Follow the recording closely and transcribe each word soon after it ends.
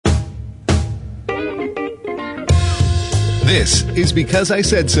This is Because I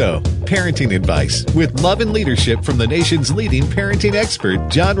Said So, parenting advice with love and leadership from the nation's leading parenting expert,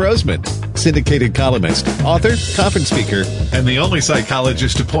 John Rosemond, syndicated columnist, author, conference speaker, and the only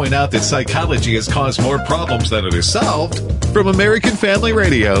psychologist to point out that psychology has caused more problems than it has solved. From American Family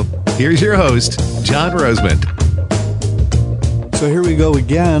Radio, here's your host, John Rosemond. So here we go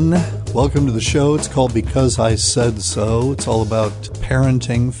again. Welcome to the show. It's called Because I Said So. It's all about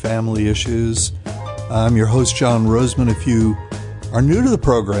parenting, family issues. I'm your host, John Rosemond. If you are new to the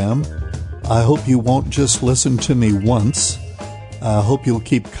program, I hope you won't just listen to me once. I hope you'll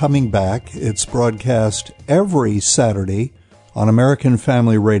keep coming back. It's broadcast every Saturday on American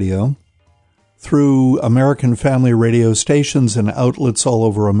Family Radio through American Family Radio stations and outlets all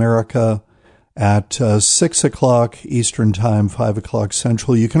over America at 6 o'clock Eastern Time, 5 o'clock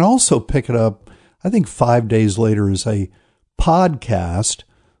Central. You can also pick it up, I think 5 days later, as a podcast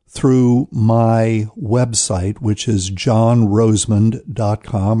through my website, which is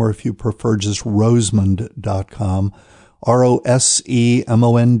johnrosemond.com, or if you prefer, just rosemond.com,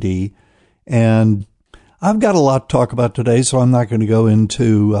 Rosemond. And I've got a lot to talk about today, so I'm not going to go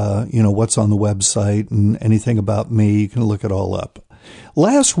into, what's on the website and anything about me. You can look it all up.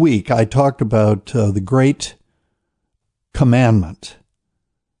 Last week, I talked about the Great Commandment,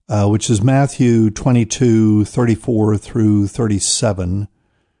 which is Matthew 22:34 through 37.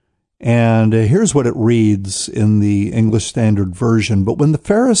 And here's what it reads in the English Standard Version. But when the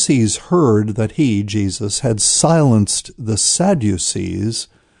Pharisees heard that he, Jesus, had silenced the Sadducees,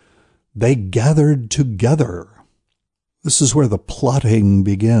 they gathered together. This is where the plotting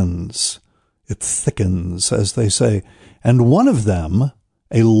begins. It thickens, as they say. And one of them,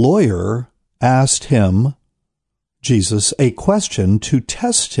 a lawyer, asked him, Jesus, a question to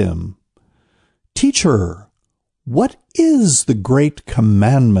test him. Teacher, what is the great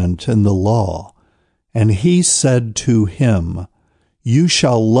commandment in the law? And he said to him, You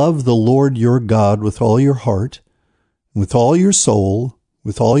shall love the Lord your God with all your heart, with all your soul,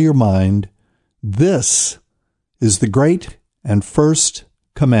 with all your mind. This is the great and first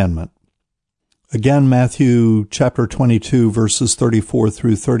commandment. Again, Matthew chapter 22, verses 34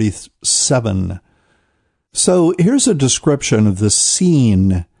 through 37. So here's a description of the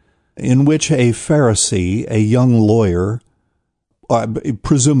scene in which a Pharisee, a young lawyer,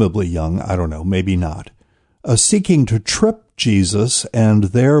 presumably young, I don't know, maybe not, seeking to trip Jesus and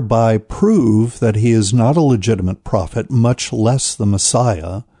thereby prove that he is not a legitimate prophet, much less the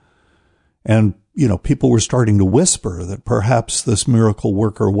Messiah. And, people were starting to whisper that perhaps this miracle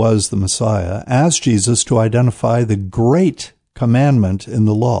worker was the Messiah, asked Jesus to identify the great commandment in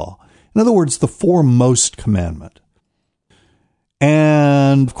the law. In other words, the foremost commandment.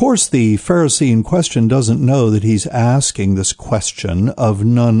 And, of course, the Pharisee in question doesn't know that he's asking this question of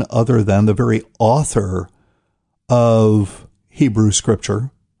none other than the very author of Hebrew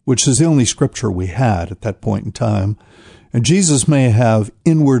Scripture, which is the only Scripture we had at that point in time. And Jesus may have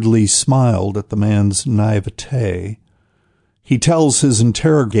inwardly smiled at the man's naivete. He tells his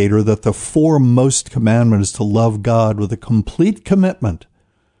interrogator that the foremost commandment is to love God with a complete commitment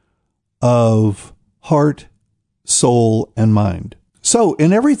of heart, soul, and mind. So,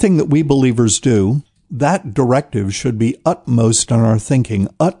 in everything that we believers do, that directive should be utmost in our thinking,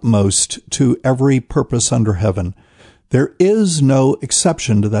 utmost to every purpose under heaven. There is no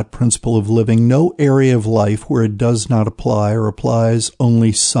exception to that principle of living, no area of life where it does not apply or applies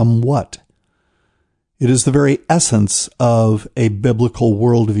only somewhat. It is the very essence of a biblical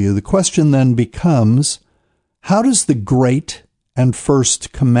worldview. The question then becomes, how does the great and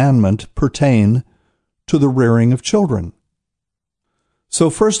first commandment pertain to the rearing of children? So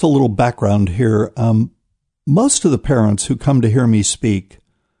first, a little background here. Most of the parents who come to hear me speak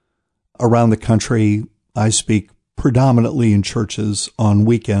around the country, I speak predominantly in churches on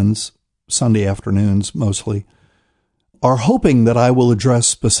weekends, Sunday afternoons mostly, are hoping that I will address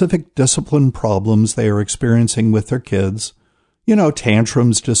specific discipline problems they are experiencing with their kids.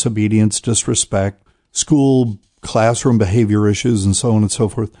 Tantrums, disobedience, disrespect, school, classroom behavior issues, and so on and so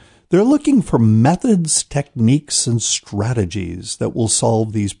forth. They're looking for methods, techniques, and strategies that will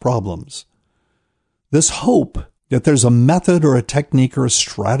solve these problems. This hope that there's a method or a technique or a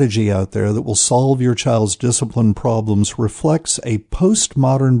strategy out there that will solve your child's discipline problems reflects a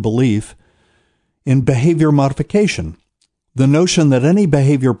postmodern belief in behavior modification. The notion that any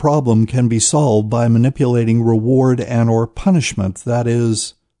behavior problem can be solved by manipulating reward and or punishment, that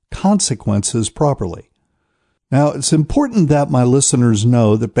is, consequences properly. Now, it's important that my listeners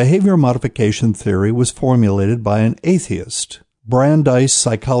know that behavior modification theory was formulated by an atheist, Brandeis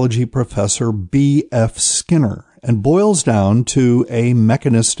psychology professor B.F. Skinner, and boils down to a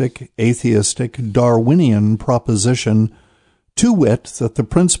mechanistic, atheistic, Darwinian proposition, to wit, that the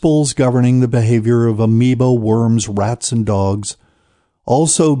principles governing the behavior of amoeba, worms, rats, and dogs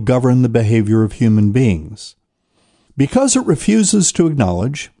also govern the behavior of human beings. Because it refuses to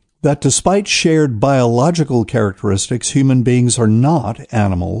acknowledge that despite shared biological characteristics, human beings are not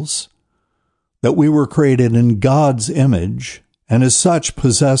animals, that we were created in God's image, and as such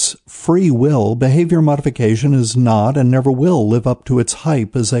possess free will, behavior modification is not and never will live up to its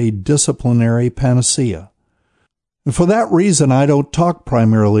hype as a disciplinary panacea. And for that reason, I don't talk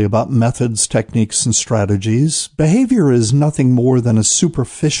primarily about methods, techniques, and strategies. Behavior is nothing more than a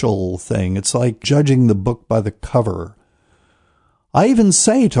superficial thing. It's like judging the book by the cover. I even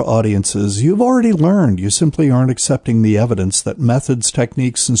say to audiences, you've already learned. You simply aren't accepting the evidence that methods,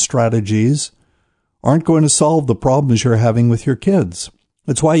 techniques, and strategies aren't going to solve the problems you're having with your kids.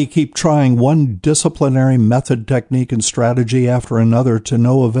 It's why you keep trying one disciplinary method, technique, and strategy after another to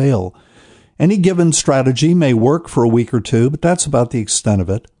no avail. Any given strategy may work for a week or two, but that's about the extent of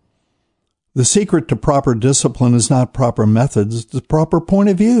it. The secret to proper discipline is not proper methods, it's the proper point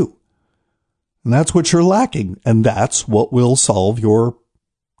of view. And that's what you're lacking, and that's what will solve your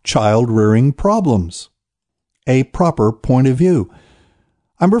child-rearing problems. A proper point of view.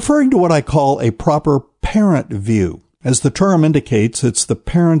 I'm referring to what I call a proper parent view. As the term indicates, it's the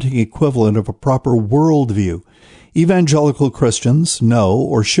parenting equivalent of a proper worldview. Evangelical Christians know,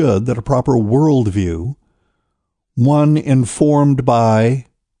 or should, that a proper worldview, one informed by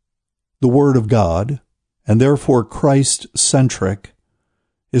the Word of God, and therefore Christ-centric,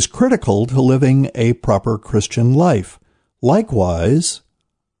 is critical to living a proper Christian life. Likewise,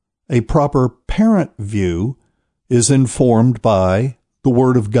 a proper parent view is informed by the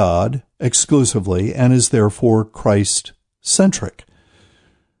Word of God exclusively and is therefore Christ-centric.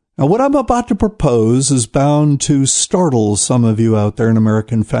 Now, what I'm about to propose is bound to startle some of you out there in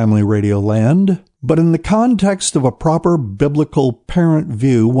American Family Radio land, but in the context of a proper biblical parent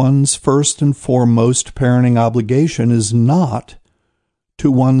view, one's first and foremost parenting obligation is not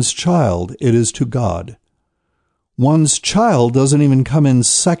to one's child, it is to God. One's child doesn't even come in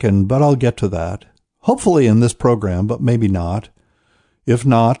second, but I'll get to that. Hopefully in this program, but maybe not. If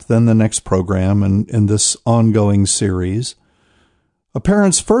not, then the next program and in this ongoing series. A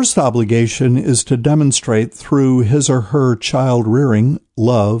parent's first obligation is to demonstrate through his or her child rearing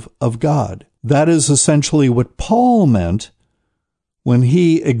love of God. That is essentially what Paul meant when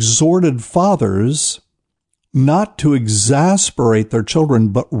he exhorted fathers not to exasperate their children,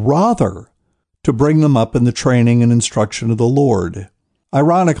 but rather to bring them up in the training and instruction of the Lord.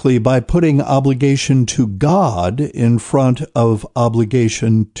 Ironically, by putting obligation to God in front of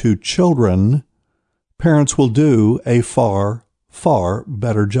obligation to children, parents will do a far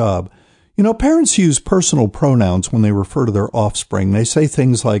better job. You know, parents use personal pronouns when they refer to their offspring. They say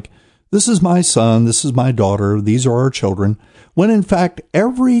things like, this is my son, this is my daughter, these are our children, when in fact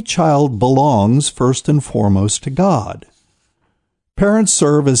every child belongs first and foremost to God. Parents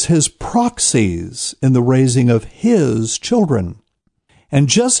serve as his proxies in the raising of his children. And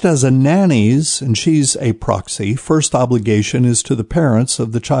just as a nanny's, and she's a proxy, first obligation is to the parents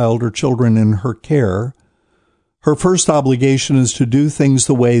of the child or children in her care, her first obligation is to do things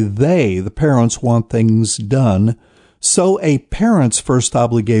the way the parents, want things done. So a parent's first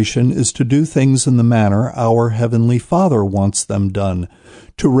obligation is to do things in the manner our Heavenly Father wants them done,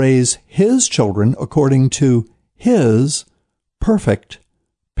 to raise his children according to his perfect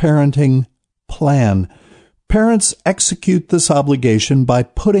parenting plan. Parents execute this obligation by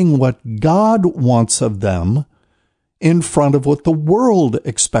putting what God wants of them in front of what the world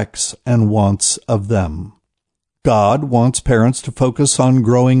expects and wants of them. God wants parents to focus on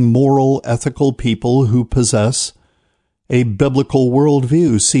growing moral, ethical people who possess a biblical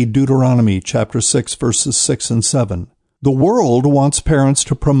worldview. See Deuteronomy chapter 6, verses 6 and 7. The world wants parents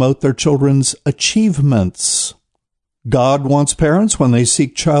to promote their children's achievements. God wants parents, when they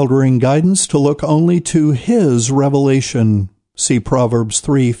seek child-rearing guidance, to look only to his revelation. See Proverbs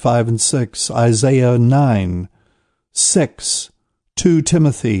 3, 5, and 6, Isaiah 9, 6, 2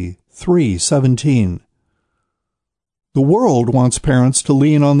 Timothy 3, 17. The world wants parents to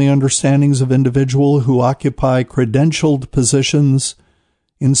lean on the understandings of individuals who occupy credentialed positions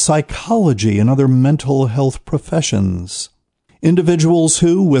in psychology and other mental health professions. Individuals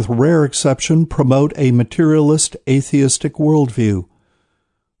who, with rare exception, promote a materialist, atheistic worldview.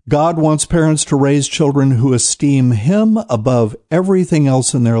 God wants parents to raise children who esteem him above everything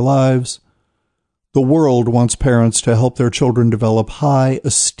else in their lives. The world wants parents to help their children develop high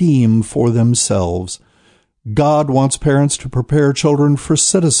esteem for themselves. God wants parents to prepare children for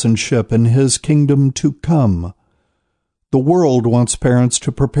citizenship in his kingdom to come. The world wants parents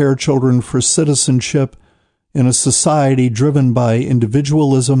to prepare children for citizenship in a society driven by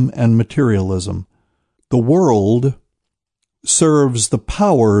individualism and materialism. The world serves the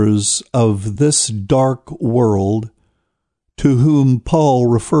powers of this dark world, to whom Paul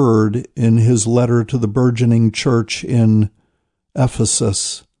referred in his letter to the burgeoning church in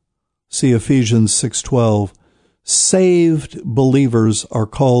Ephesus. See Ephesians 6:12. Saved believers are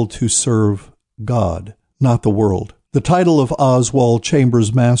called to serve God, not the world. The title of Oswald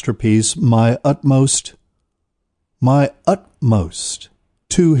Chambers' masterpiece, My Utmost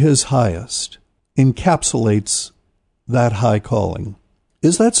to His Highest, encapsulates that high calling.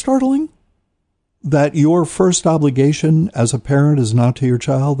 Is that startling? That your first obligation as a parent is not to your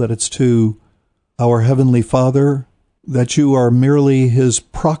child, that it's to our Heavenly Father, that you are merely His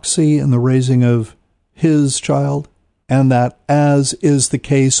proxy in the raising of His child, and that, as is the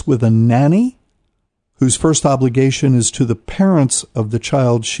case with a nanny, whose first obligation is to the parents of the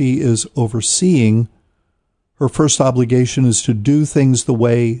child she is overseeing, her first obligation is to do things the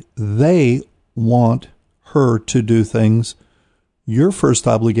way they want her to do things. Your first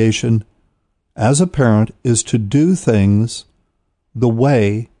obligation as a parent is to do things the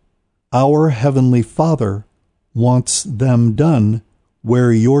way our Heavenly Father wants them done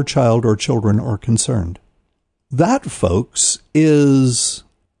where your child or children are concerned. That, folks, is,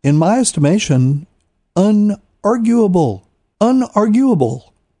 in my estimation, unarguable.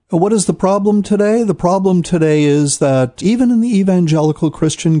 Unarguable. What is the problem today? The problem today is that even in the evangelical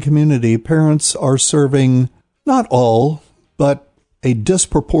Christian community, parents are serving, not all, but a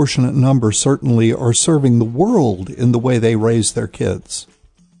disproportionate number certainly are serving the world in the way they raise their kids.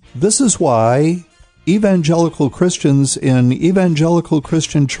 This is why evangelical Christians in evangelical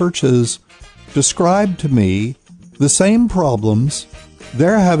Christian churches describe to me the same problems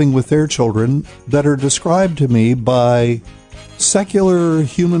they're having with their children that are described to me by secular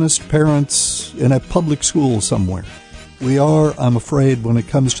humanist parents in a public school somewhere. We are, I'm afraid, when it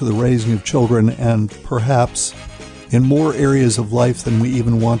comes to the raising of children, and perhaps in more areas of life than we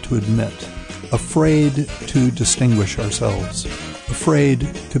even want to admit, afraid to distinguish ourselves, afraid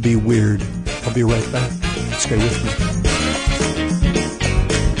to be weird. I'll be right back. Stay with me.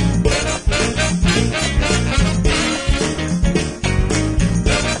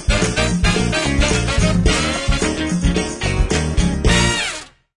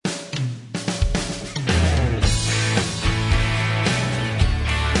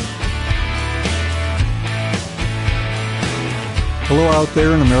 Hello out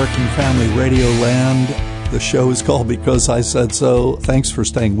there in American Family Radio land. The show is called Because I Said So. Thanks for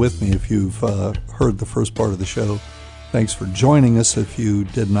staying with me if you've heard the first part of the show. Thanks for joining us if you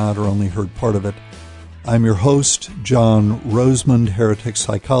did not or only heard part of it. I'm your host, John Rosemond, heretic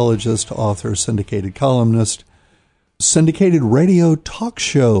psychologist, author, syndicated columnist, syndicated radio talk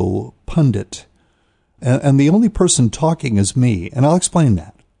show pundit. And the only person talking is me, and I'll explain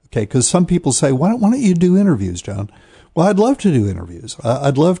that. Okay, because some people say, why don't you do interviews, John? Well, I'd love to do interviews.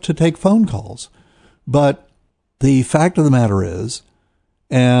 I'd love to take phone calls. But the fact of the matter is,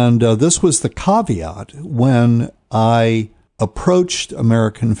 and this was the caveat when I approached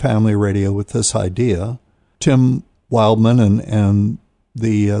American Family Radio with this idea, Tim Wildman and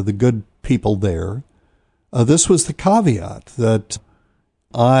the good people there, this was the caveat that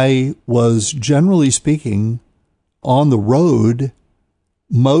I was, generally speaking, on the road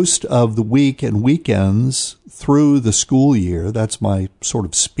most of the week and weekends through the school year. That's my sort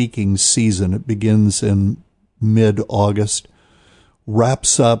of speaking season. It begins in mid-August,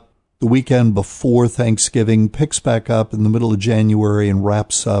 wraps up the weekend before Thanksgiving, picks back up in the middle of January, and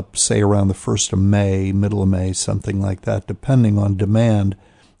wraps up, say, around the 1st of May, middle of May, something like that, depending on demand.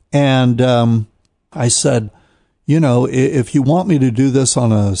 And I said, if you want me to do this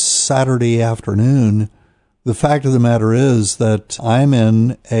on a Saturday afternoon, the fact of the matter is that I'm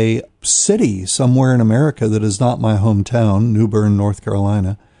in a city somewhere in America that is not my hometown, New Bern, North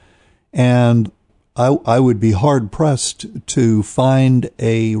Carolina, and I would be hard-pressed to find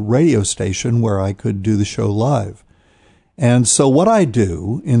a radio station where I could do the show live. And so what I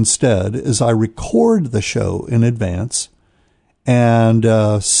do instead is I record the show in advance and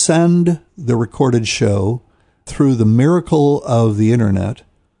send the recorded show through the miracle of the Internet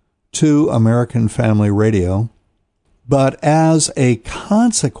to American Family Radio, but as a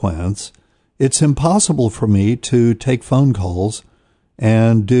consequence, it's impossible for me to take phone calls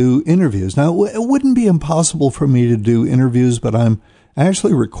and do interviews. Now, it wouldn't be impossible for me to do interviews, but I'm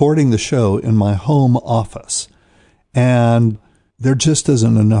actually recording the show in my home office, and there just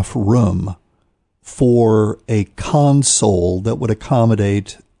isn't enough room for a console that would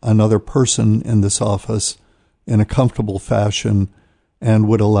accommodate another person in this office in a comfortable fashion and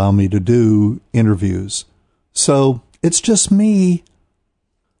would allow me to do interviews. So it's just me.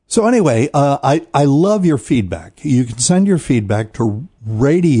 So anyway, I love your feedback. You can send your feedback to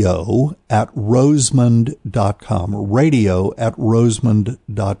radio@rosemond.com.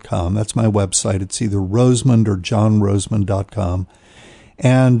 Radio@rosemond.com. That's my website. It's either Rosemond or johnrosemond.com.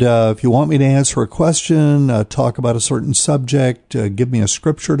 And if you want me to answer a question, talk about a certain subject, give me a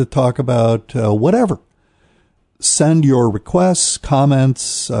scripture to talk about, whatever, send your requests,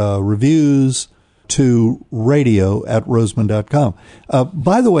 comments, reviews to radio@rosemond.com.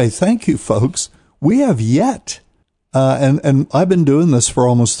 By the way, thank you, folks. We have yet, and I've been doing this for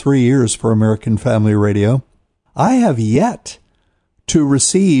almost 3 years for American Family Radio, I have yet to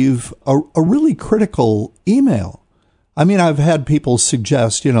receive a really critical email. I mean, I've had people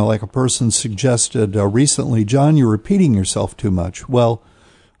suggest, like a person suggested recently, John, you're repeating yourself too much. Well,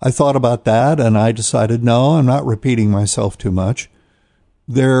 I thought about that, and I decided, no, I'm not repeating myself too much.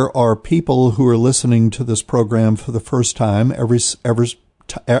 There are people who are listening to this program for the first time every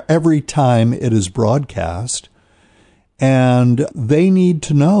time it is broadcast, and they need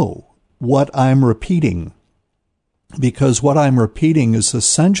to know what I'm repeating, because what I'm repeating is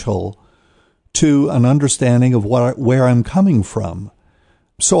essential to an understanding of where I'm coming from.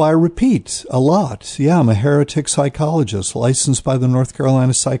 So I repeat a lot. Yeah, I'm a heretic psychologist licensed by the North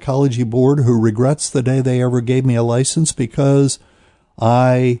Carolina Psychology Board, who regrets the day they ever gave me a license, because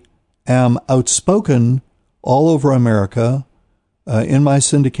I am outspoken all over America in my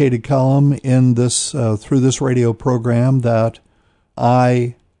syndicated column in this through this radio program that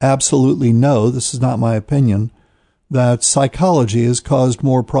I absolutely know, this is not my opinion, that psychology has caused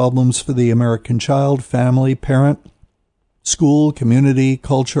more problems for the American child, family, parent, school, community,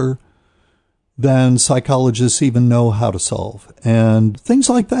 culture than psychologists even know how to solve, and things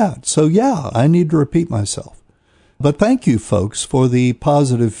like that. So yeah, I need to repeat myself. But thank you, folks, for the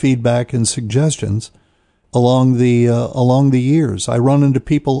positive feedback and suggestions along the years. I run into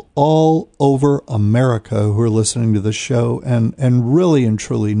people all over America who are listening to this show, and really and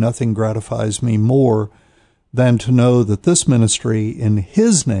truly nothing gratifies me more than to know that this ministry, in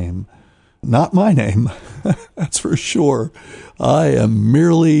His name, not my name, that's for sure, I am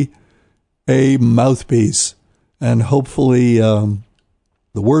merely a mouthpiece, and hopefully the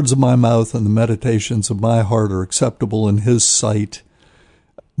words of my mouth and the meditations of my heart are acceptable in His sight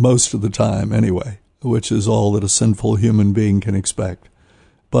most of the time anyway, which is all that a sinful human being can expect.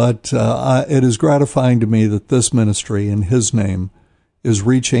 But it is gratifying to me that this ministry, in His name, is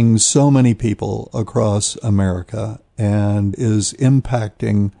reaching so many people across America and is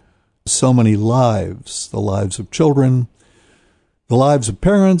impacting so many lives, the lives of children, the lives of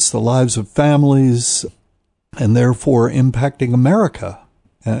parents, the lives of families, and therefore impacting America.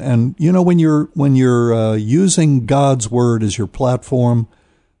 And when you're using God's word as your platform,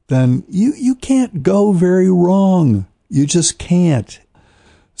 then you can't go very wrong. You just can't.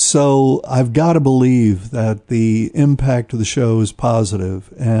 So I've got to believe that the impact of the show is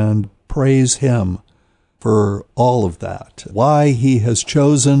positive, and praise Him for all of that. Why He has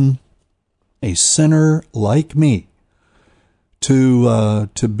chosen a sinner like me to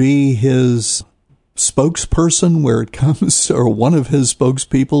be His spokesperson where it comes, or one of His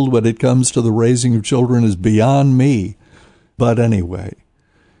spokespeople when it comes to the raising of children, is beyond me. But anyway,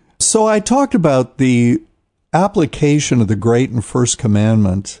 so I talked about the application of the great and first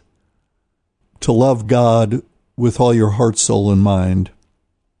commandment to love God with all your heart, soul, and mind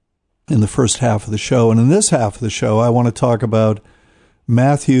in the first half of the show. And in this half of the show, I want to talk about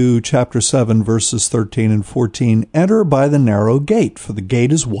Matthew chapter 7, verses 13 and 14. Enter by the narrow gate, for the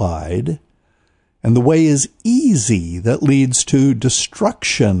gate is wide, and the way is easy that leads to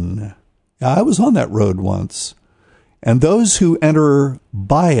destruction. I was on that road once. And those who enter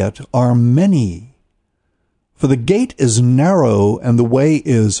by it are many. For the gate is narrow and the way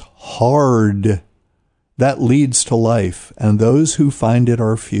is hard that leads to life, and those who find it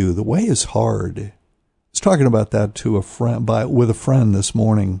are few. The way is hard. I was talking about that to a friend, with a friend this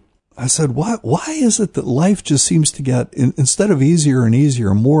morning. I said, why is it that life just seems to get, instead of easier and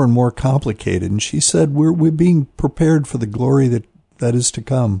easier, more and more complicated? And she said, we're being prepared for the glory that is to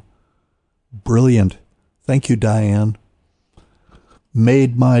come. Brilliant. Thank you, Diane.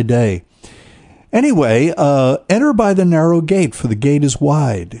 Made my day. Anyway, enter by the narrow gate, for the gate is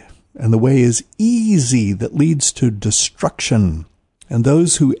wide, and the way is easy that leads to destruction, and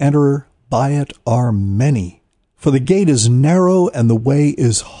those who enter by it are many. For the gate is narrow and the way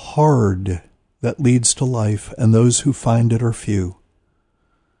is hard that leads to life, and those who find it are few.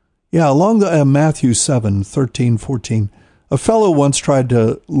 Yeah, along the Matthew 7, 13, 14, A fellow once tried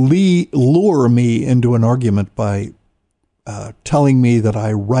to lure me into an argument by telling me that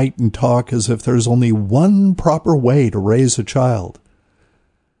I write and talk as if there's only one proper way to raise a child.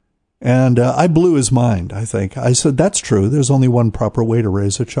 And I blew his mind, I think. I said, that's true. There's only one proper way to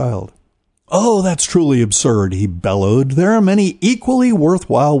raise a child. Oh, that's truly absurd, he bellowed. There are many equally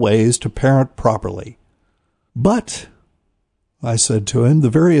worthwhile ways to parent properly. But, I said to him, the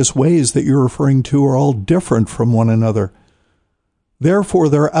various ways that you're referring to are all different from one another. Therefore,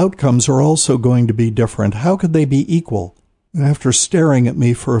 their outcomes are also going to be different. How could they be equal? And after staring at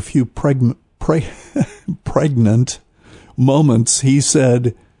me for a few pregnant moments, he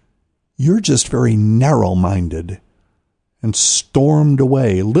said, "You're just very narrow-minded," and stormed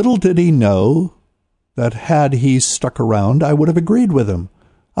away. Little did he know that had he stuck around, I would have agreed with him.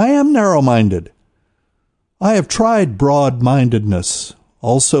 I am narrow-minded. I have tried broad-mindedness,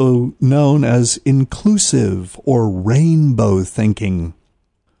 also known as inclusive or rainbow thinking.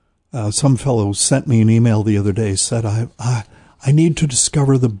 Some fellow sent me an email the other day, said, I need to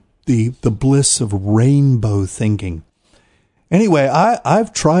discover the bliss of rainbow thinking. Anyway,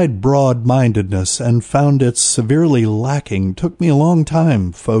 I've tried broad-mindedness and found it severely lacking. Took me a long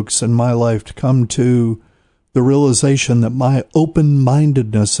time, folks, in my life to come to the realization that my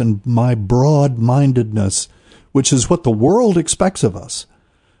open-mindedness and my broad-mindedness, which is what the world expects of us,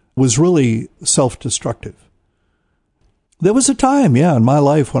 was really self-destructive. There was a time, in my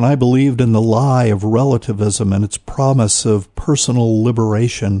life when I believed in the lie of relativism and its promise of personal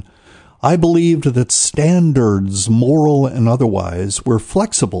liberation. I believed that standards, moral and otherwise, were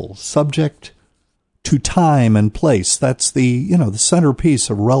flexible, subject to time and place. That's the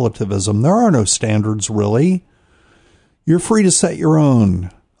centerpiece of relativism. There are no standards, really. You're free to set your own.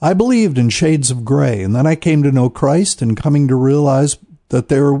 I believed in shades of gray, and then I came to know Christ and coming to realize that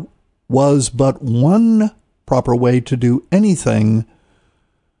there was but one proper way to do anything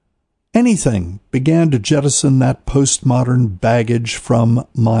began to jettison that postmodern baggage from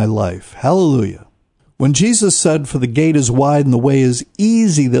my life. Hallelujah. When Jesus said, "For the gate is wide and the way is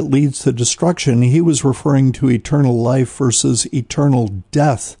easy that leads to destruction," he was referring to eternal life versus eternal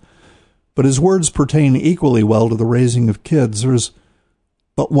death. But his words pertain equally well to the raising of kids. There's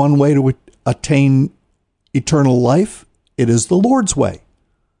but one way to attain eternal life. It is the Lord's way.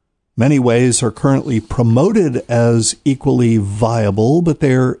 Many ways are currently promoted as equally viable, but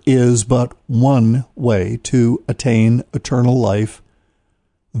there is but one way to attain eternal life,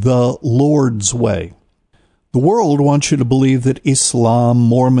 the Lord's way. The world wants you to believe that Islam,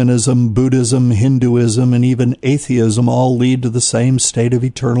 Mormonism, Buddhism, Hinduism, and even atheism all lead to the same state of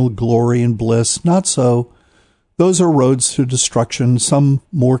eternal glory and bliss. Not so. Those are roads to destruction, some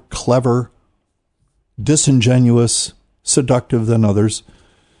more clever, disingenuous, seductive than others.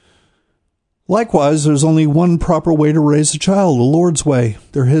 Likewise, there's only one proper way to raise a child, the Lord's way.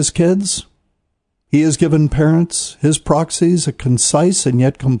 They're his kids. He has given parents, his proxies, a concise and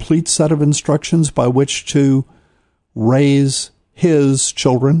yet complete set of instructions by which to raise his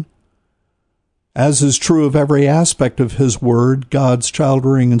children. As is true of every aspect of his word, God's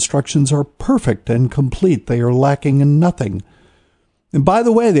child-rearing instructions are perfect and complete. They are lacking in nothing. And by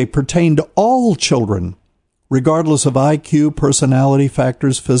the way, they pertain to all children, regardless of IQ, personality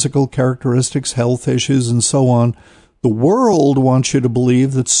factors, physical characteristics, health issues, and so on. The world wants you to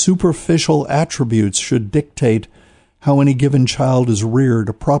believe that superficial attributes should dictate how any given child is reared,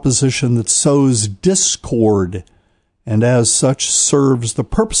 a proposition that sows discord and as such serves the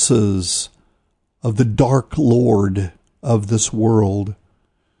purposes of the dark lord of this world.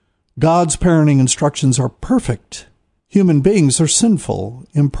 God's parenting instructions are perfect. Human beings are sinful,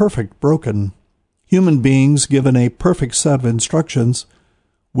 imperfect, broken. Human beings, given a perfect set of instructions,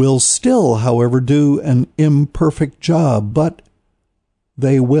 will still, however, do an imperfect job, but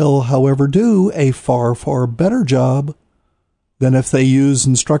they will, however, do a far, far better job than if they use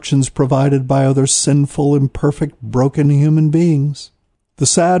instructions provided by other sinful, imperfect, broken human beings. The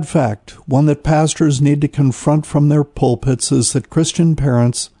sad fact, one that pastors need to confront from their pulpits, is that Christian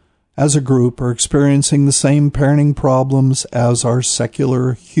parents, as a group, are experiencing the same parenting problems as our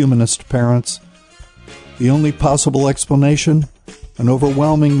secular humanist parents. The only possible explanation? An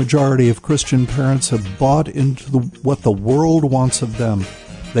overwhelming majority of Christian parents have bought into what the world wants of them.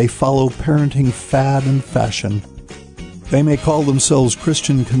 They follow parenting fad and fashion. They may call themselves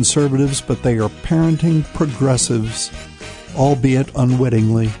Christian conservatives, but they are parenting progressives, albeit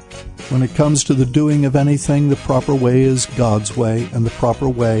unwittingly. When it comes to the doing of anything, the proper way is God's way, and the proper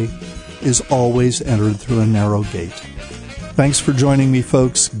way is always entered through a narrow gate. Thanks for joining me,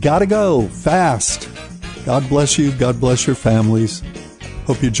 folks. Gotta go fast. God bless you. God bless your families.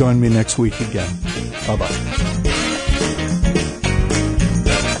 Hope you join me next week again. Bye-bye.